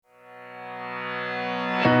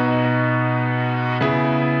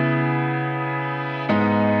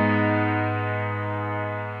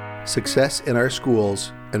Success in our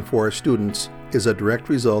schools and for our students is a direct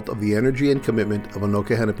result of the energy and commitment of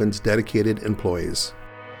Anoka Hennepin's dedicated employees.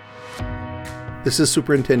 This is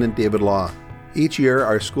Superintendent David Law. Each year,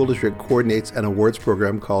 our school district coordinates an awards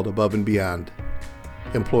program called Above and Beyond.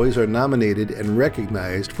 Employees are nominated and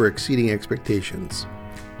recognized for exceeding expectations.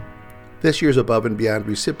 This year's Above and Beyond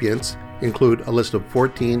recipients include a list of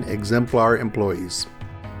 14 exemplar employees.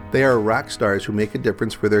 They are rock stars who make a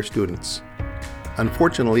difference for their students.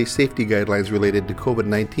 Unfortunately, safety guidelines related to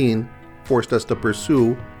COVID-19 forced us to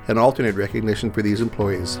pursue an alternate recognition for these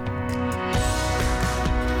employees.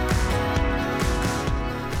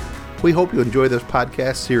 We hope you enjoy this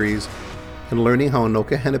podcast series and learning how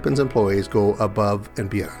Anoka Hennepin's employees go above and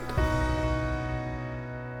beyond.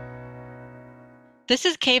 This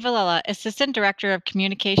is Kay Villela, Assistant Director of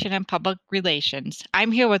Communication and Public Relations.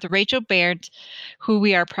 I'm here with Rachel Baird, who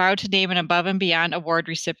we are proud to name an Above and Beyond Award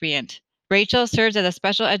recipient. Rachel serves as a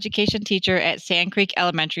special education teacher at Sand Creek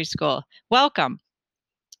Elementary School. Welcome.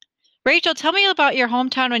 Rachel, tell me about your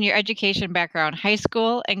hometown and your education background, high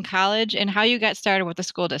school and college, and how you got started with the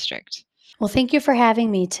school district. Well, thank you for having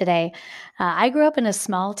me today. I grew up in a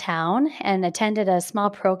small town and attended a small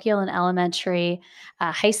parochial and elementary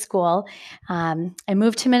high school. I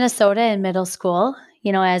moved to Minnesota in middle school,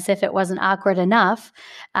 as if it wasn't awkward enough.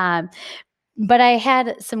 But I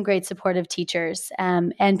had some great supportive teachers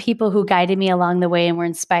and people who guided me along the way and were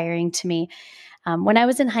inspiring to me. When I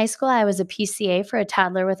was in high school, I was a PCA for a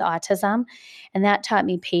toddler with autism, and that taught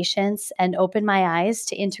me patience and opened my eyes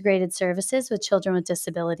to integrated services with children with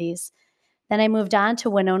disabilities. Then I moved on to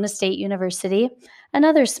Winona State University,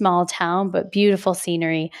 another small town but beautiful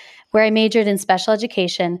scenery, where I majored in special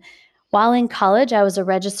education. While in college, I was a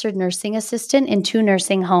registered nursing assistant in 2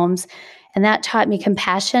 nursing homes, and that taught me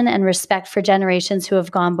compassion and respect for generations who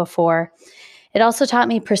have gone before. It also taught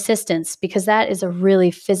me persistence, because that is a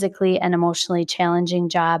really physically and emotionally challenging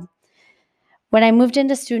job. When I moved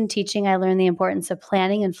into student teaching, I learned the importance of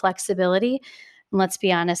planning and flexibility, and let's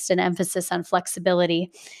be honest, an emphasis on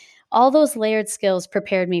flexibility. All those layered skills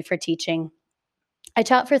prepared me for teaching. I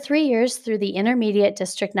taught for 3 years through the intermediate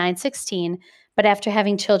District 916, but after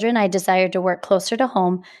having children, I desired to work closer to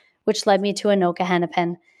home, which led me to Anoka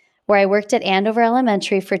Hennepin, where I worked at Andover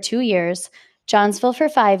Elementary for 2 years, Johnsville for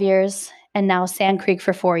 5 years, and now Sand Creek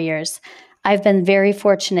for 4 years. I've been very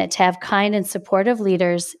fortunate to have kind and supportive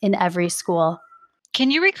leaders in every school. Can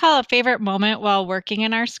you recall a favorite moment while working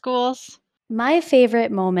in our schools? My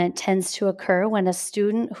favorite moment tends to occur when a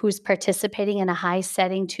student who's participating in a high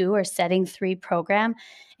Setting 2 or Setting 3 program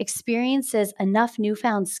experiences enough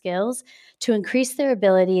newfound skills to increase their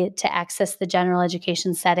ability to access the general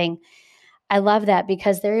education setting. I love that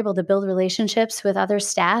because they're able to build relationships with other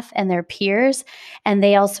staff and their peers, and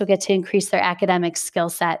they also get to increase their academic skill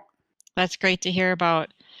set. That's great to hear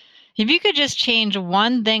about. If you could just change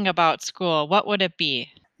one thing about school, what would it be?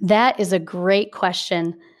 That is a great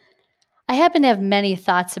question. I happen to have many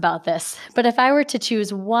thoughts about this, but if I were to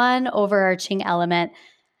choose one overarching element,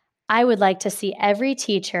 I would like to see every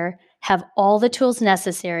teacher have all the tools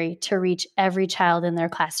necessary to reach every child in their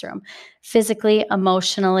classroom, physically,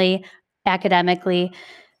 emotionally, academically.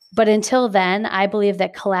 But until then, I believe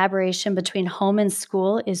that collaboration between home and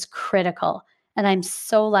school is critical. And I'm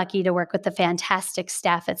so lucky to work with the fantastic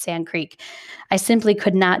staff at Sand Creek. I simply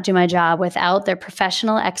could not do my job without their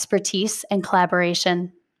professional expertise and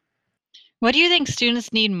collaboration. What do you think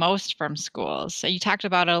students need most from schools? So you talked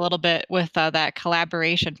about it a little bit with that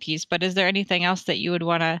collaboration piece, but is there anything else that you would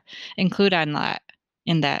want to include in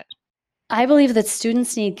that? I believe that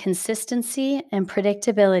students need consistency and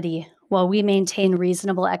predictability while we maintain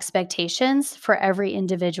reasonable expectations for every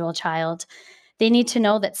individual child. They need to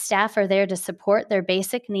know that staff are there to support their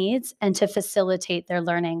basic needs and to facilitate their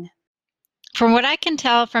learning. From what I can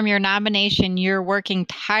tell from your nomination, you're working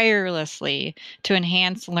tirelessly to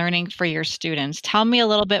enhance learning for your students. Tell me a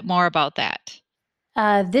little bit more about that.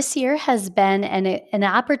 This year has been an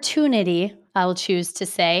opportunity, I'll choose to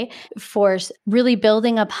say, for really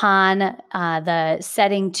building upon the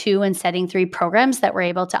Setting 2 and Setting 3 programs that we're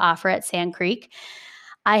able to offer at Sand Creek.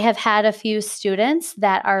 I have had a few students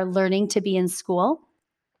that are learning to be in school,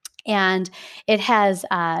 and it has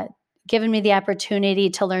given me the opportunity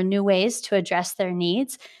to learn new ways to address their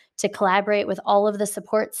needs, to collaborate with all of the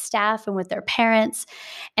support staff and with their parents,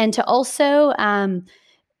 and to also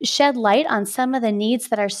shed light on some of the needs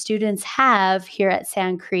that our students have here at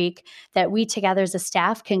Sand Creek that we together as a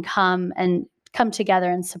staff can come together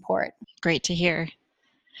and support. Great to hear.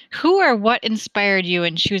 Who or what inspired you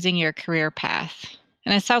in choosing your career path?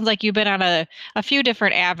 And it sounds like you've been on a few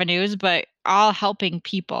different avenues, but all helping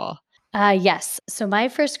people. Yes. So my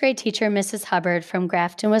first grade teacher, Mrs. Hubbard from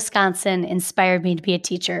Grafton, Wisconsin, inspired me to be a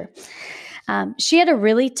teacher. She had a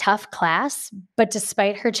really tough class, but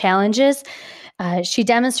despite her challenges, she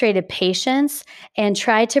demonstrated patience and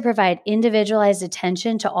tried to provide individualized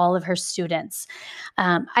attention to all of her students.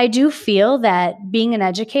 I do feel that being an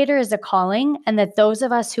educator is a calling, and that those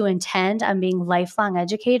of us who intend on being lifelong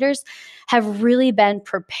educators have really been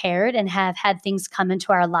prepared and have had things come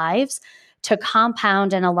into our lives to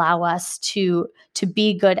compound and allow us to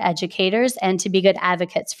be good educators and to be good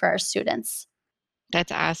advocates for our students.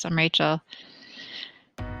 That's awesome, Rachel.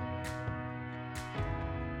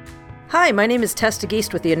 Hi, my name is Testa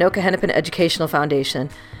Geist with the Anoka Hennepin Educational Foundation.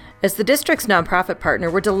 As the district's nonprofit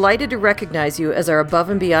partner, we're delighted to recognize you as our Above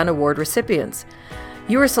and Beyond Award recipients.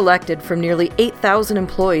 You were selected from nearly 8,000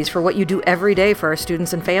 employees for what you do every day for our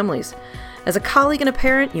students and families. As a colleague and a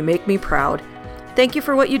parent, you make me proud. Thank you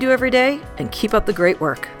for what you do every day, and keep up the great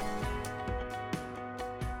work.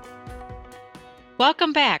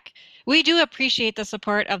 Welcome back. We do appreciate the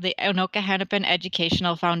support of the Anoka Hennepin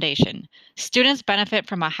Educational Foundation. Students benefit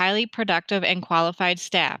from a highly productive and qualified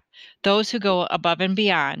staff, those who go above and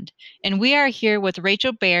beyond. And we are here with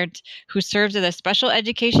Rachel Baird, who serves as a special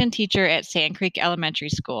education teacher at Sand Creek Elementary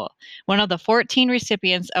School, one of the 14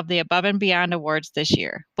 recipients of the Above and Beyond Awards this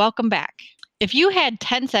year. Welcome back. If you had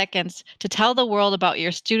 10 seconds to tell the world about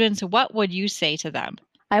your students, what would you say to them?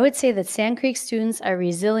 I would say that Sand Creek students are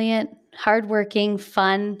resilient, hardworking,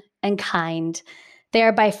 fun, and kind. They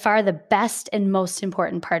are by far the best and most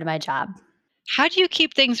important part of my job. How do you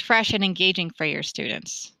keep things fresh and engaging for your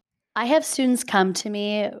students? I have students come to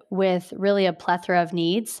me with really a plethora of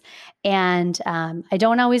needs, and I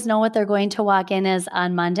don't always know what they're going to walk in as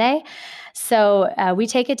on Monday. So we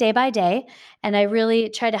take it day by day, and I really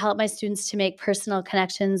try to help my students to make personal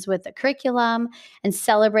connections with the curriculum and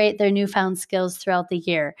celebrate their newfound skills throughout the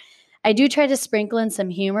year. I do try to sprinkle in some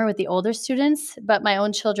humor with the older students, but my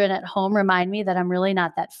own children at home remind me that I'm really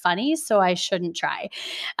not that funny, so I shouldn't try.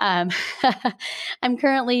 Um, I'm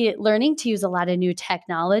currently learning to use a lot of new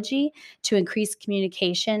technology to increase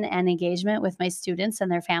communication and engagement with my students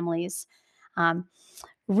and their families. Um,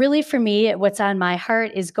 Really, for me, what's on my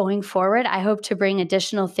heart is going forward, I hope to bring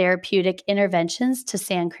additional therapeutic interventions to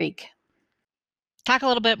Sand Creek. Talk a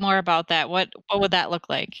little bit more about that. What would that look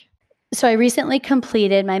like? So, I recently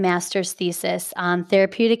completed my master's thesis on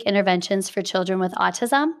therapeutic interventions for children with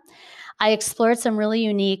autism. I explored some really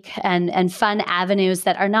unique and fun avenues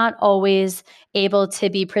that are not always able to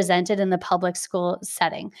be presented in the public school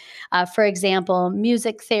setting. For example,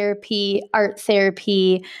 music therapy, art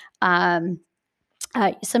therapy, um,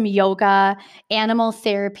 some yoga, animal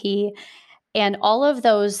therapy. And all of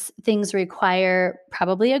those things require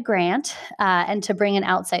probably a grant and to bring an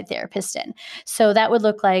outside therapist in. So that would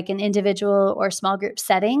look like an individual or small group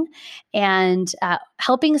setting and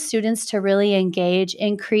helping students to really engage,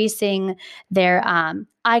 increasing their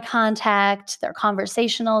eye contact, their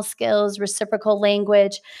conversational skills, reciprocal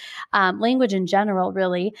language, language in general,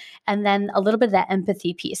 really, and then a little bit of that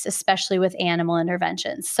empathy piece, especially with animal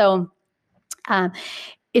interventions. So um,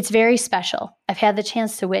 it's very special. I've had the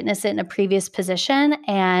chance to witness it in a previous position,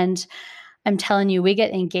 and I'm telling you, we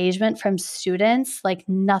get engagement from students like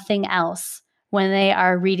nothing else when they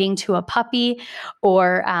are reading to a puppy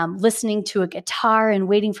or listening to a guitar and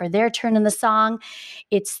waiting for their turn in the song.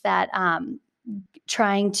 It's that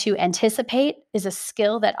trying to anticipate is a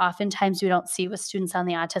skill that oftentimes we don't see with students on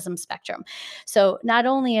the autism spectrum. So not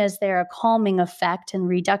only is there a calming effect and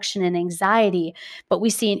reduction in anxiety, but we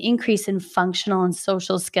see an increase in functional and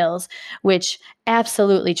social skills, which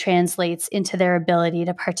absolutely translates into their ability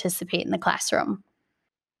to participate in the classroom.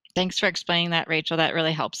 Thanks for explaining that, Rachel. That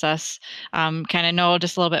really helps us kind of know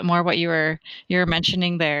just a little bit more what you were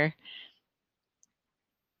mentioning there.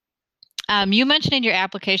 You mentioned in your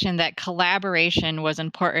application that collaboration was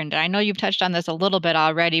important. I know you've touched on this a little bit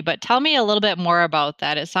already, but tell me a little bit more about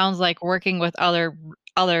that. It sounds like working with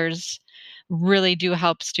others really do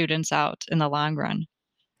help students out in the long run.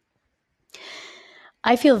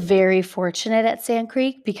 I feel very fortunate at Sand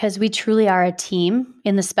Creek because we truly are a team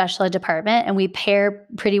in the special ed department, and we pair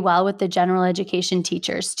pretty well with the general education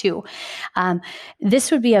teachers too. This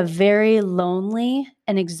would be a very lonely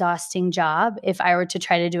and exhausting job if I were to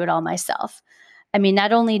try to do it all myself. I mean,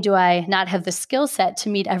 not only do I not have the skill set to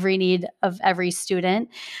meet every need of every student,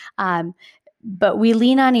 um, but we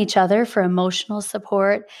lean on each other for emotional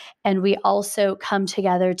support, and we also come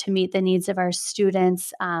together to meet the needs of our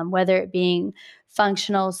students, whether it being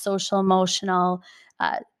functional, social, emotional,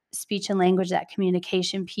 uh, speech and language, that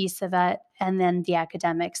communication piece of it, and then the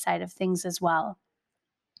academic side of things as well.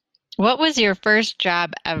 What was your first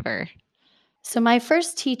job ever? So my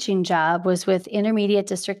first teaching job was with Intermediate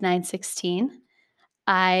District 916.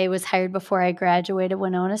 I was hired before I graduated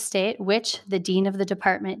Winona State, which the dean of the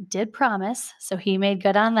department did promise, so he made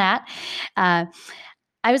good on that. Uh,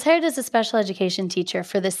 I was hired as a special education teacher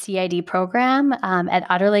for the CID program at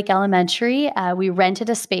Otter Lake Elementary. We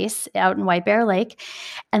rented a space out in White Bear Lake,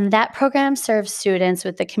 and that program serves students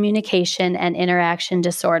with the communication and interaction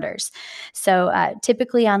disorders. So,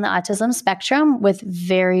 typically on the autism spectrum with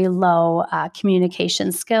very low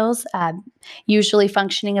communication skills, usually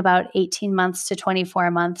functioning about 18 months to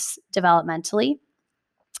 24 months developmentally.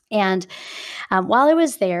 And while I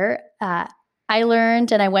was there, I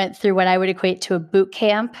learned and I went through what I would equate to a boot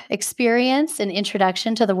camp experience, an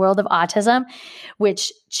introduction to the world of autism,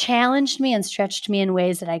 which challenged me and stretched me in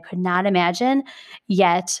ways that I could not imagine.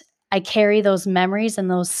 Yet I carry those memories and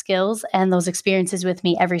those skills and those experiences with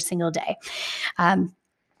me every single day.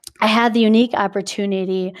 I had the unique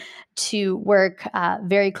opportunity to work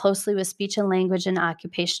very closely with speech and language and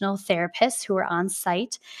occupational therapists who were on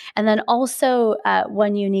site. And then also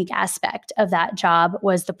one unique aspect of that job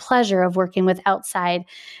was the pleasure of working with outside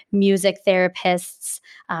music therapists,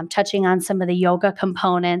 touching on some of the yoga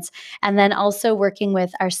components, and then also working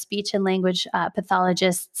with our speech and language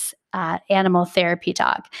pathologists, animal therapy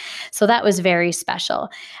dog. So that was very special.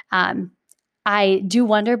 I do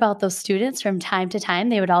wonder about those students from time to time.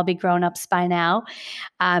 They would all be grown-ups by now.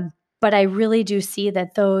 But I really do see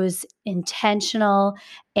that those intentional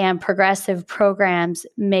and progressive programs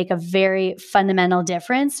make a very fundamental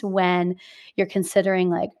difference when you're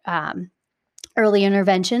considering like early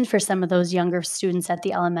intervention for some of those younger students at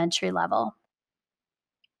the elementary level.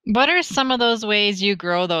 What are some of those ways you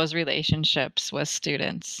grow those relationships with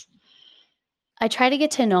students? I try to get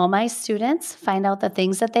to know my students, find out the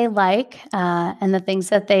things that they like and the things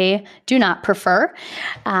that they do not prefer.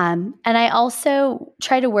 And I also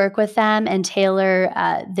try to work with them and tailor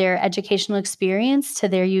their educational experience to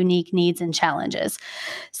their unique needs and challenges.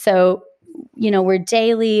 So, we're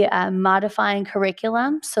daily modifying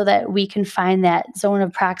curriculum so that we can find that zone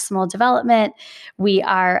of proximal development. We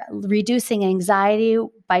are reducing anxiety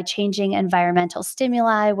by changing environmental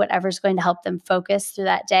stimuli, whatever's going to help them focus through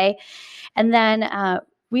that day. And then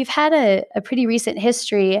we've had a pretty recent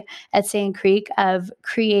history at Sand Creek of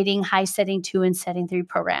creating high setting 2 and setting 3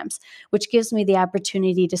 programs, which gives me the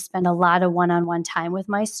opportunity to spend a lot of one-on-one time with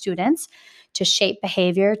my students to shape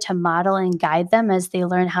behavior, to model and guide them as they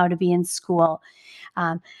learn how to be in school.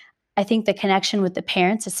 I think the connection with the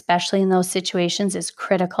parents, especially in those situations, is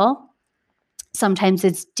critical. Sometimes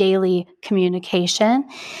it's daily communication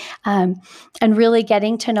and really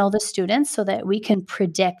getting to know the students so that we can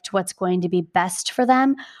predict what's going to be best for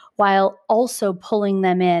them while also pulling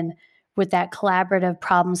them in with that collaborative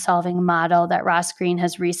problem-solving model that Ross Green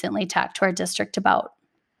has recently talked to our district about.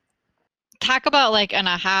 Talk about like an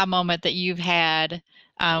aha moment that you've had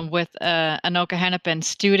with an Anoka-Hennepin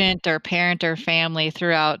student or parent or family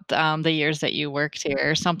throughout the years that you worked here,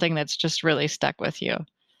 or something that's just really stuck with you.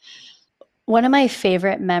 One of my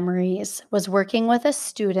favorite memories was working with a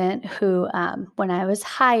student who, when I was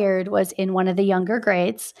hired, was in one of the younger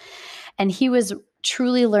grades, and he was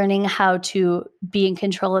truly learning how to be in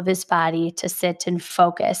control of his body, to sit and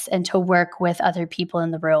focus, and to work with other people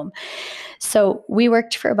in the room. So we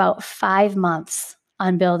worked for about 5 months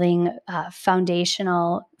on building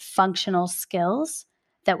foundational, functional skills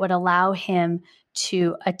that would allow him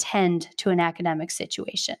to attend to an academic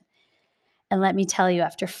situation. And let me tell you,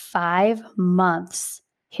 after 5 months,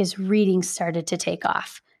 his reading started to take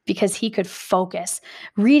off because he could focus.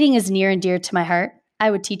 Reading is near and dear to my heart. I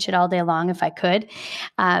would teach it all day long if I could.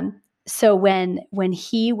 So when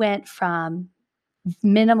he went from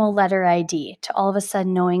minimal letter ID to all of a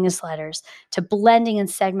sudden knowing his letters, to blending and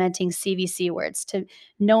segmenting CVC words, to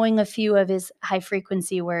knowing a few of his high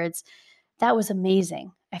frequency words, that was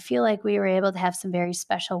amazing. I feel like we were able to have some very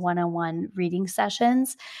special one-on-one reading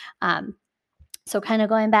sessions. So kind of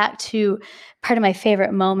going back to part of my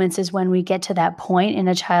favorite moments is when we get to that point in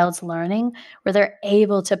a child's learning where they're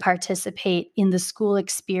able to participate in the school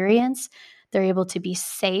experience, they're able to be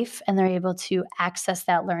safe, and they're able to access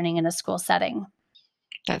that learning in a school setting.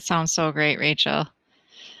 That sounds so great, Rachel.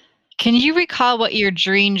 Can you recall what your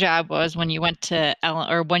dream job was when you went to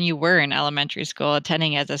or when you were in elementary school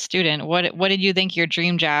attending as a student? What did you think your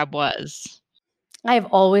dream job was? I've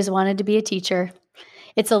always wanted to be a teacher.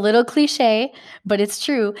 It's a little cliche, but it's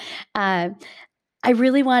true. I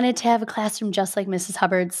really wanted to have a classroom just like Mrs.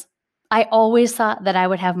 Hubbard's. I always thought that I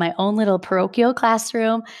would have my own little parochial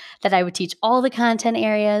classroom, that I would teach all the content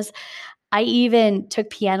areas. I even took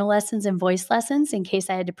piano lessons and voice lessons in case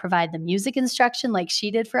I had to provide the music instruction like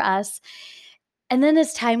she did for us. And then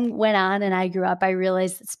as time went on and I grew up, I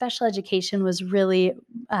realized that special education was really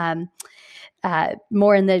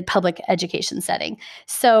more in the public education setting.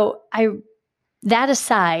 So that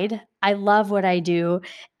aside, I love what I do,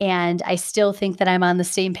 and I still think that I'm on the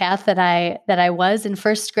same path that I was in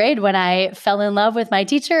first grade when I fell in love with my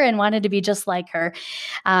teacher and wanted to be just like her.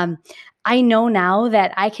 I know now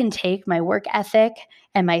that I can take my work ethic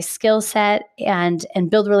and my skill set and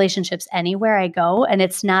build relationships anywhere I go. And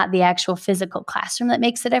it's not the actual physical classroom that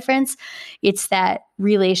makes the difference. It's that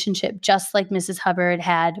relationship, just like Mrs. Hubbard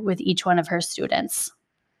had with each one of her students.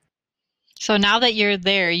 So now that you're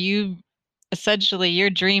there, essentially your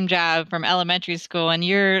dream job from elementary school, and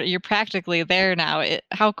you're practically there now.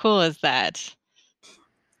 How cool is that?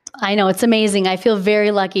 I know, it's amazing. I feel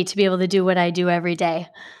very lucky to be able to do what I do every day.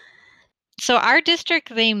 So our district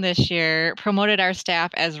theme this year promoted our staff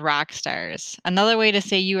as rock stars. Another way to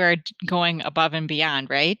say you are going above and beyond,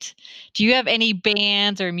 right? Do you have any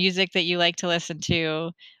bands or music that you like to listen to,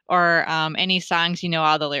 or any songs you know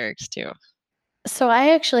all the lyrics to? So I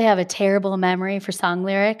actually have a terrible memory for song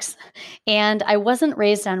lyrics, and I wasn't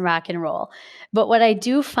raised on rock and roll. But what I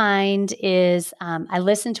do find is I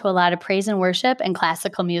listen to a lot of praise and worship and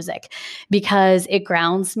classical music because it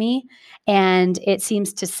grounds me and it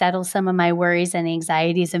seems to settle some of my worries and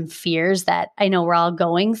anxieties and fears that I know we're all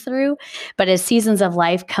going through. But as seasons of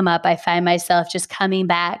life come up, I find myself just coming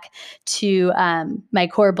back to my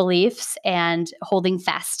core beliefs and holding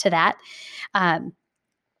fast to that.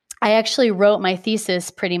 I actually wrote my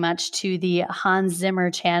thesis pretty much to the Hans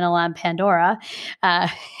Zimmer channel on Pandora.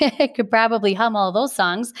 I could probably hum all those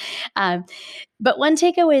songs. But one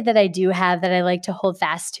takeaway that I do have that I like to hold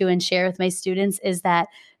fast to and share with my students is that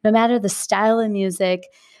no matter the style of music,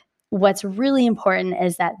 what's really important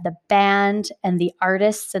is that the band and the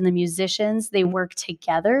artists and the musicians, they work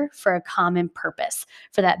together for a common purpose,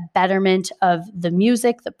 for that betterment of the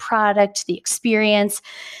music, the product, the experience.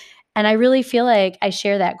 And I really feel like I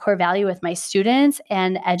share that core value with my students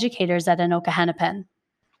and educators at Anoka Hennepin.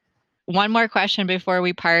 One more question before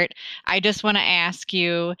we part. I just want to ask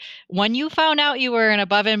you, when you found out you were an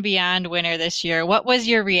Above and Beyond winner this year, what was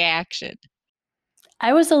your reaction?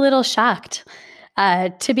 I was a little shocked.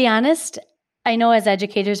 To be honest, I know as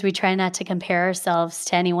educators, we try not to compare ourselves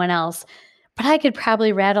to anyone else, but I could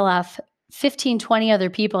probably rattle off 15, 20 other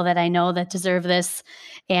people that I know that deserve this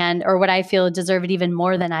or what I feel deserve it even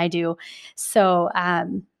more than I do. So I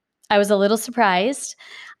was a little surprised.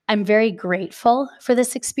 I'm very grateful for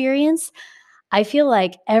this experience. I feel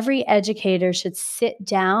like every educator should sit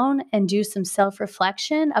down and do some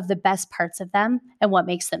self-reflection of the best parts of them and what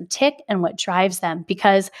makes them tick and what drives them,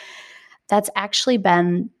 because that's actually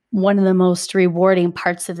been one of the most rewarding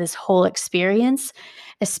parts of this whole experience,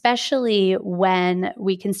 especially when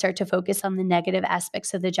we can start to focus on the negative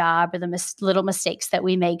aspects of the job or the little mistakes that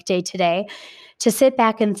we make day to day, to sit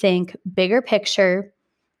back and think bigger picture.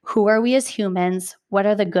 Who are we as humans? What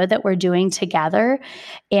are the good that we're doing together?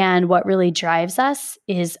 And what really drives us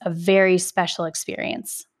is a very special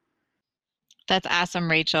experience. That's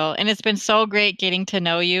awesome, Rachel. And it's been so great getting to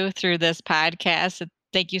know you through this podcast.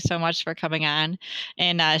 Thank you so much for coming on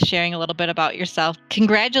and sharing a little bit about yourself.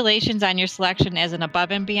 Congratulations on your selection as an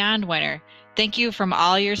Above and Beyond winner. Thank you from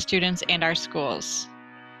all your students and our schools.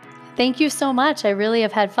 Thank you so much. I really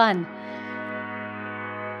have had fun.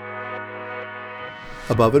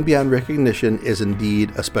 Above and Beyond recognition is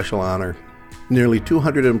indeed a special honor. Nearly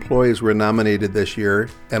 200 employees were nominated this year,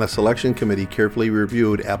 and a selection committee carefully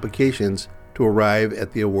reviewed applications to arrive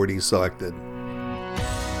at the awardees selected.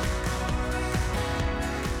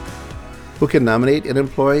 Who can nominate an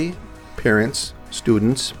employee? Parents,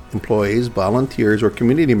 students, employees, volunteers, or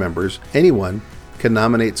community members, anyone can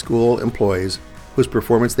nominate school employees whose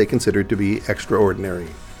performance they consider to be extraordinary.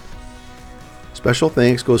 Special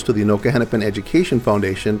thanks goes to the Anoka Hennepin Education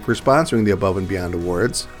Foundation for sponsoring the Above and Beyond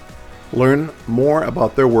Awards. Learn more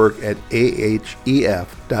about their work at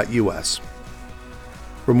ahef.us.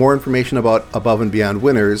 For more information about Above and Beyond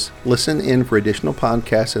winners, listen in for additional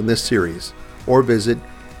podcasts in this series, or visit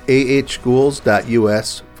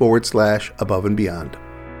ahschools.us/Above and Beyond.